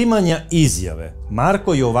uzimanja izjave,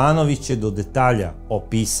 Marko Jovanović je do detalja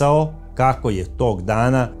opisao kako je tog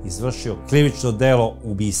dana izvršio krivično delo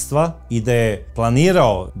ubistva i da je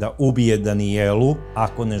planirao da ubije Danijelu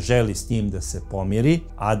ako ne želi s njim da se pomiri,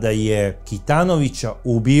 a da je Kitanovića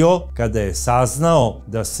ubio kada je saznao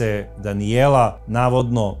da se Danijela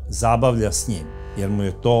navodno zabavlja s njim, jer mu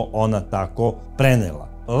je to ona tako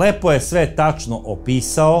prenela. Lepo je sve tačno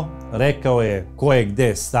opisao, rekao je ko je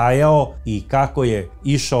gde stajao i kako je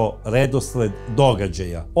išao redosled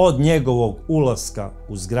događaja. Od njegovog ulaska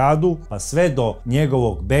u zgradu pa sve do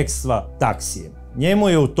njegovog bekstva taksijem. Njemu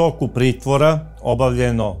je u toku pritvora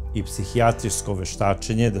obavljeno i psihijatrijsko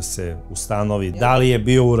veštačenje da se ustanovi da li je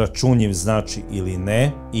bio uračunljiv znači ili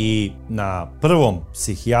ne, i na prvom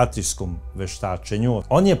psihijatrijskom veštačenju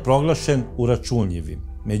on je proglašen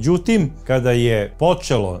uračunljivim. Međutim, kada je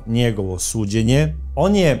počelo njegovo suđenje,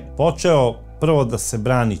 on je počeo prvo da se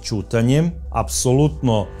brani ćutanjem,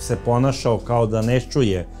 apsolutno se ponašao kao da ne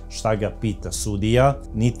čuje šta ga pita sudija,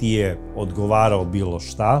 niti je odgovarao bilo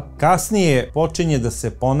šta. Kasnije počinje da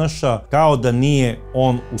se ponaša kao da nije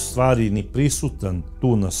on u stvari ni prisutan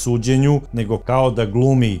tu na suđenju, nego kao da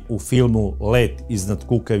glumi u filmu Let iznad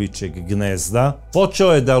kukavičjeg gnezda.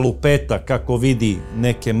 Počeo je da lupeta kako vidi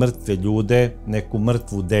neke mrtve ljude, neku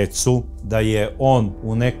mrtvu decu, da je on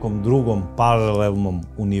u nekom drugom paralelnom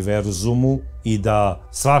univerzumu i da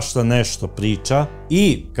svašta nešto priča.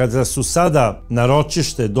 I kada su sada na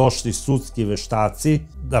ročište došli sudski veštaci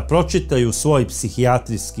da pročitaju svoj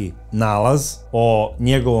psihijatrijski nalaz o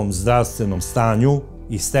njegovom zdravstvenom stanju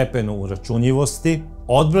i stepenu uračunljivosti,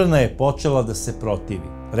 odbrana je počela da se protivi.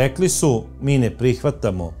 Rekli su, mi ne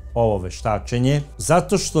prihvatamo ovo veštačenje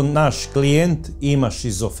zato što naš klijent ima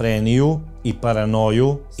šizofreniju i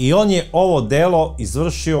paranoju i on je ovo delo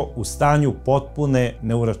izvršio u stanju potpune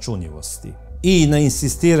neuračunljivosti. I na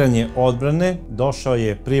insistiranje odbrane došao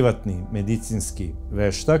je privatni medicinski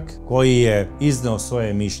veštak koji je izneo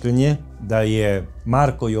svoje mišljenje da je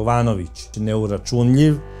Marko Jovanović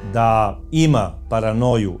neuračunljiv, da ima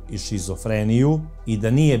paranoju i šizofreniju i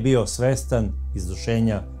da nije bio svestan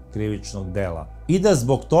izvršenja krivičnog dela. I da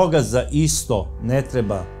zbog toga za isto ne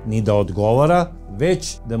treba ni da odgovara,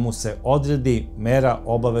 već da mu se odredi mera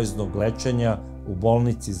obaveznog lečenja u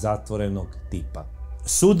bolnici zatvorenog tipa.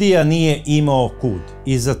 Sudija nije imao kud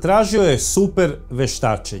i zatražio je super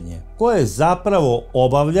veštačenje, koje zapravo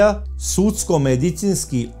obavlja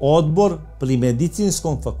sudsko-medicinski odbor pri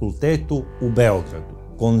Medicinskom fakultetu u Beogradu,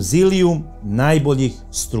 konzilijum najboljih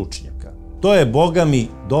stručnjaka. To je, boga mi,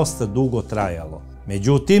 dosta dugo trajalo.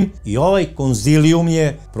 Međutim, i ovaj konzilijum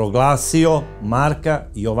je proglasio Marka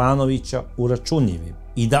Jovanovića uračunljivim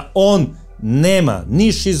i da on nema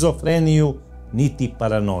ni šizofreniju, niti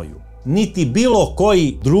paranoju, niti bilo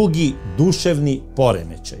koji drugi duševni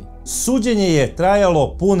poremećaj. Suđenje je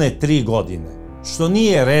trajalo pune 3 godine, što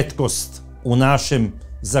nije retkost u našem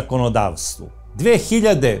zakonodavstvu.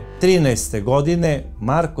 2013. godine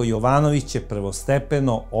Marko Jovanović je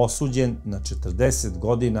prvostepeno osuđen na 40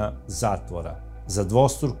 godina zatvora za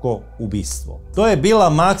dvostruko ubistvo. To je bila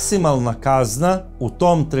maksimalna kazna u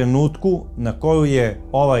tom trenutku na koju je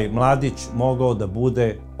ovaj mladić mogao da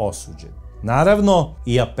bude osuđen. Naravno,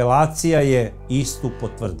 i apelacija je istu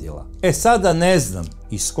potvrdila. Sada ne znam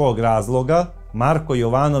iz kog razloga Marko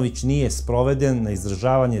Jovanović nije sproveden na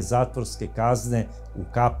izdržavanje zatvorske kazne u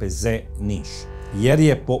KPZ Niš. jer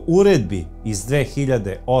je po uredbi iz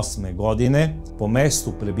 2008. godine po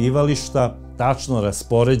mestu prebivališta tačno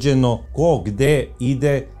raspoređeno ko gde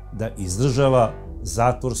ide da izdržava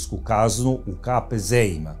zatvorsku kaznu u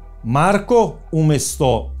KPZ-ima. Marko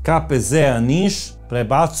umesto KPZ-a Niš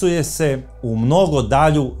prebacuje se u mnogo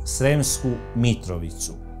dalju Sremsku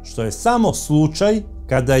Mitrovicu, što je samo slučaj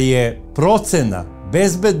kada je procena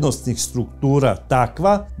bezbednostnih struktura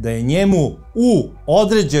takva da je njemu u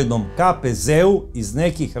određenom KPZ-u iz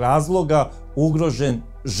nekih razloga ugrožen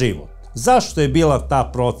život. Zašto je bila ta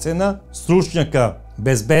procena? Stručnjaka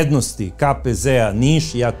bezbednosti KPZ-a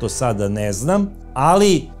Niš, ja to sada ne znam,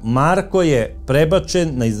 ali Marko je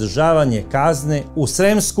prebačen na izdržavanje kazne u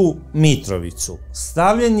Sremsku Mitrovicu.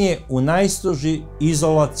 Stavljen je u najstroži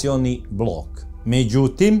izolacioni blok.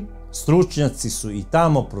 Međutim, stručnjaci su i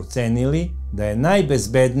tamo procenili da je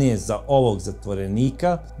najbezbednije za ovog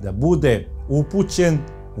zatvorenika da bude upućen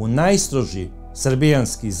u najstroži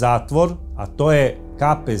srbijanski zatvor, a to je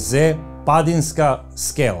KPZ Padinska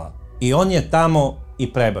skela. I on je tamo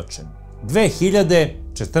i prebačen.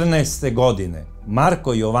 2014. godine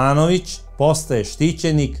Marko Jovanović postaje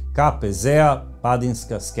štićenik KPZ-a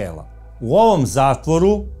Padinska skela. U ovom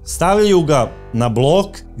zatvoru stavljaju ga na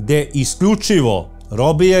blok gde isključivo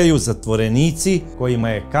robijaju zatvorenici kojima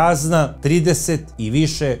je kazna 30 i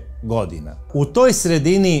više godina. U toj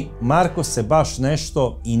sredini Marko se baš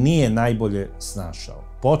nešto i nije najbolje snašao.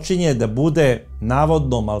 Počinje da bude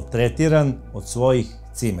navodno maltretiran od svojih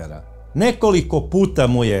cimera. Nekoliko puta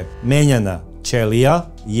mu je menjana ćelija,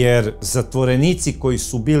 jer zatvorenici koji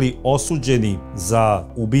su bili osuđeni za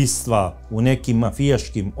ubistva u nekim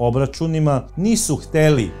mafijaškim obračunima nisu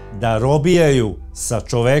hteli da robijaju sa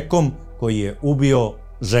čovekom koji je ubio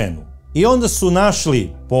ženu. I onda su našli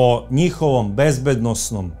po njihovom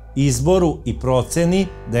bezbednosnom izboru i proceni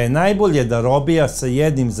da je najbolje da robija sa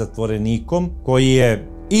jednim zatvorenikom koji je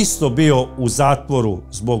isto bio u zatvoru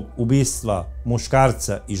zbog ubistva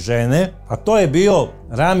muškarca i žene, a to je bio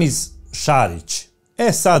Ramiz Šarić.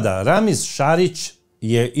 Sada, Ramiz Šarić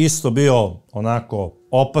je isto bio onako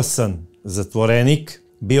opasan zatvorenik,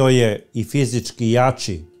 bio je i fizički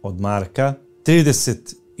jači od Marka,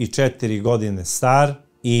 34 godine star,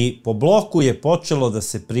 i po bloku je počelo da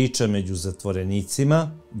se priča među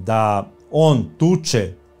zatvorenicima da on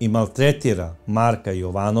tuče i maltretira Marka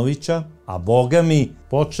Jovanovića, a bogami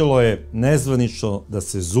počelo je nezvanično da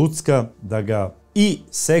se zucka da ga i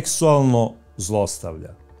seksualno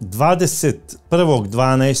zlostavlja.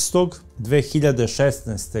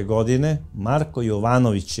 21.12.2016. godine Marko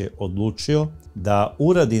Jovanović je odlučio da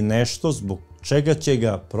uradi nešto zbog čega će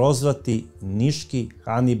ga prozvati Niški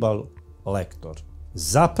Hanibal lektor.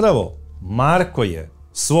 Zapravo, Marko je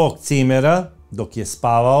svog cimera, dok je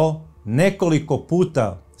spavao, nekoliko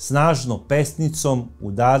puta snažno pesnicom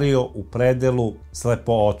udario u predelu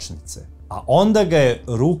slepoočnice, a onda ga je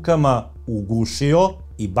rukama ugušio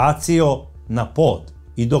i bacio na pod.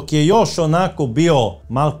 I dok je još onako bio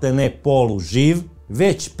maltene polu živ,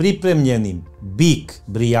 već pripremljenim bik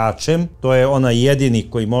brijačem, to je onaj jedini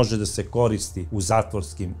koji može da se koristi u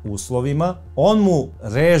zatvorskim uslovima, on mu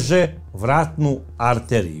reže vratnu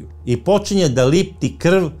arteriju i počinje da lipti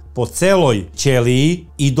krv po celoj ćeliji,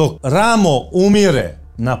 i dok Ramo umire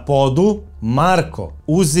na podu, Marko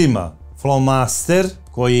uzima flomaster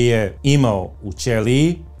koji je imao u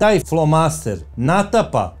ćeliji, taj flomaster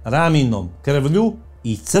natapa Raminom krvlju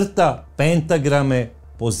i crta pentagrame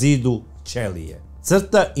po zidu ćelije.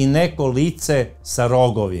 Crta i neko lice sa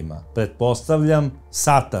rogovima, pretpostavljam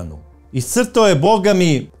satanu. Iscrtao je, boga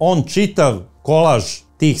mi, on čitav kolaž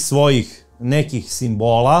tih svojih nekih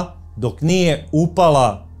simbola, dok nije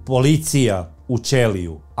upala policija u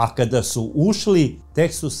ćeliju. A kada su ušli,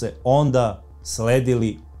 tek su se onda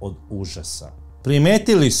sledili od užasa.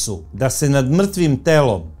 Primetili su da se nad mrtvim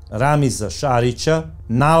telom Ramiza Šarića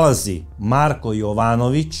nalazi Marko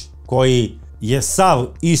Jovanović, koji je sav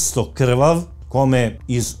isto krvav, kome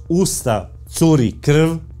iz usta curi krv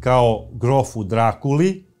kao grofu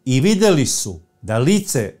Drakuli, i videli su da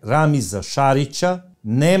lice Ramiza Šarića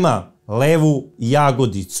nema levu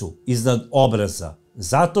jagodicu iznad obraza,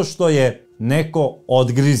 zato što je neko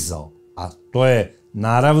odgrizao, a to je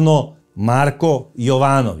naravno Marko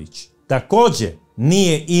Jovanović. Takođe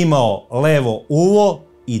nije imao levo uvo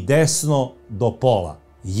i desno do pola,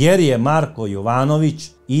 jer je Marko Jovanović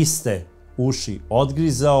iste uši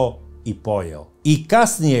odgrizao i pojeo. I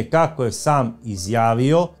kasnije, kako je sam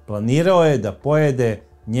izjavio, planirao je da pojede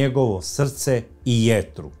njegovo srce i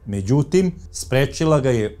jetru. Međutim, sprečila ga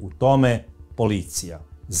je u tome policija.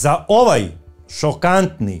 Za ovaj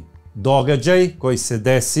šokantni događaj koji se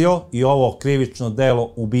desio i ovo krivično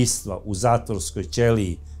delo ubistva u zatvorskoj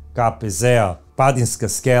ćeliji KPZ-a Padinska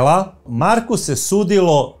skela, Marku se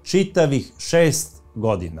sudilo čitavih 6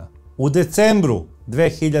 godina. U decembru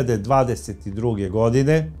 2022.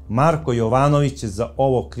 godine Marko Jovanović je za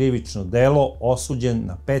ovo krivično delo osuđen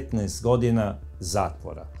na 15 godina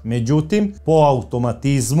zatvora. Međutim, po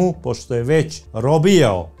automatizmu, pošto je već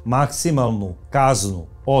robijao maksimalnu kaznu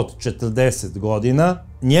od 40 godina,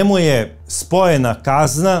 njemu je spojena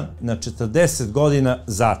kazna na 40 godina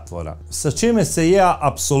zatvora. Sa čime se ja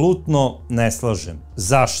apsolutno ne slažem.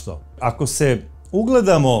 Zašto? Ako se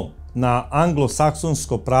ugledamo na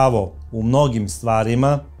anglosaksonsko pravo u mnogim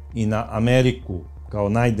stvarima i na Ameriku kao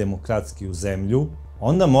najdemokratskiju zemlju,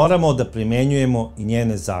 onda moramo da primenjujemo i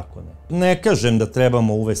njene zakone. Ne kažem da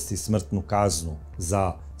trebamo uvesti smrtnu kaznu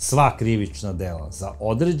za sva krivična dela, za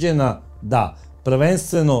određena da,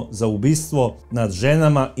 prvenstveno za ubistvo nad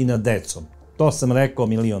ženama i nad decom. To sam rekao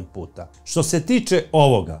milion puta. Što se tiče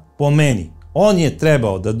ovoga, po meni, on je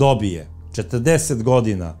trebao da dobije 40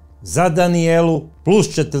 godina za Danijelu, plus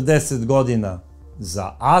 40 godina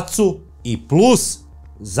za Acu i plus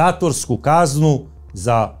zatvorsku kaznu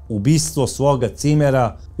za ubistvo svoga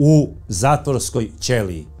cimera u zatvorskoj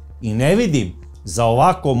ćeliji. I ne vidim za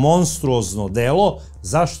ovako monstruozno delo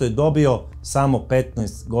zašto je dobio samo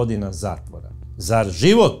 15 godina zatvora. Zar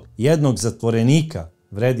život jednog zatvorenika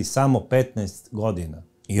vredi samo 15 godina?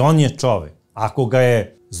 I on je čovek. Ako ga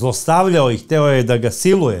je zlostavljao i hteo je da ga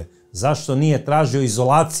siluje, zašto nije tražio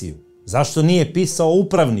izolaciju? Zašto nije pisao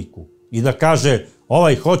upravniku i da kaže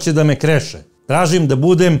ovaj hoće da me kreše? Tražim da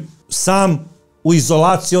budem sam u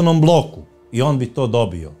izolacionom bloku i on bi to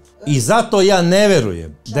dobio. I zato ja ne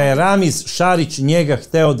verujem da je Ramiz Šarić njega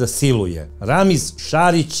hteo da siluje. Ramiz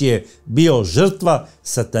Šarić je bio žrtva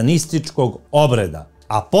satanističkog obreda.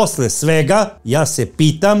 A posle svega ja se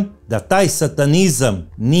pitam da taj satanizam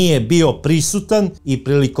nije bio prisutan i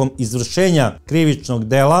prilikom izvršenja krivičnog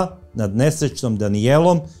dela nad nesrećnom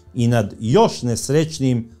Danijelom i nad još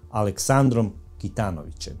nesrećnijim Aleksandrom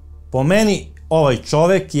Kitanovićem. Po meni ovaj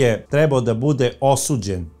čovek je trebao da bude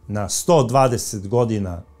osuđen na 120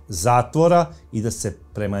 godina zatvora i da se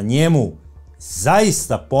prema njemu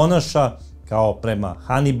zaista ponaša kao prema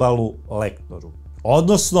Hanibalu Lektoru.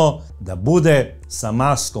 Odnosno da bude sa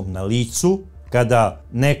maskom na licu kada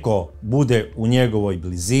neko bude u njegovoj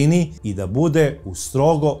blizini i da bude u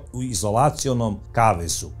strogo izolacionom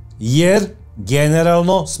kavezu. Jer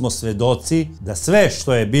generalno smo svedoci da sve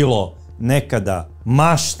što je bilo nekada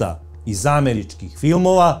mašta iz američkih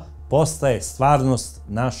filmova postaje stvarnost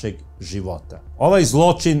našeg života. Ovaj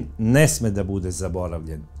zločin ne sme da bude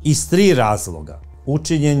zaboravljen. Iz 3 razloga.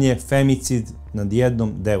 Učinjen je femicid nad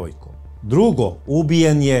jednom devojkom. Drugo,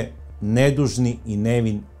 ubijen je nedužni i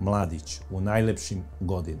nevin mladić u najlepšim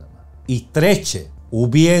godinama. I treće,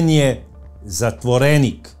 ubijen je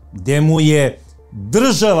zatvorenik gde mu je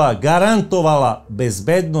država garantovala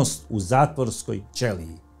bezbednost u zatvorskoj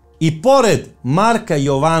ćeliji. I pored Marka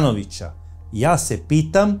Jovanovića, ja se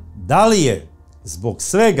pitam da li je zbog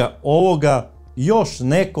svega ovoga još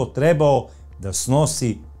neko trebao da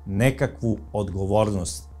snosi nekakvu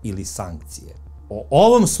odgovornost ili sankcije. O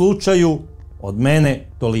ovom slučaju od mene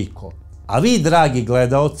toliko. A vi, dragi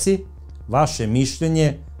gledaoci, vaše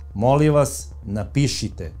mišljenje, molim vas,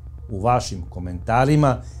 napišite u vašim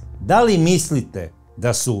komentarima da li mislite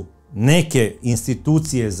da su neke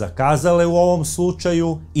institucije zakazale u ovom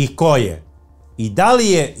slučaju i koje? I da li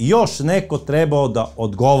je još neko trebao da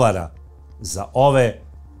odgovara za ove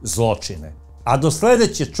zločine? A do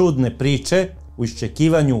sledeće čudne priče, u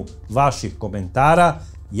iščekivanju vaših komentara,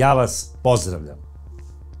 ja vas pozdravljam.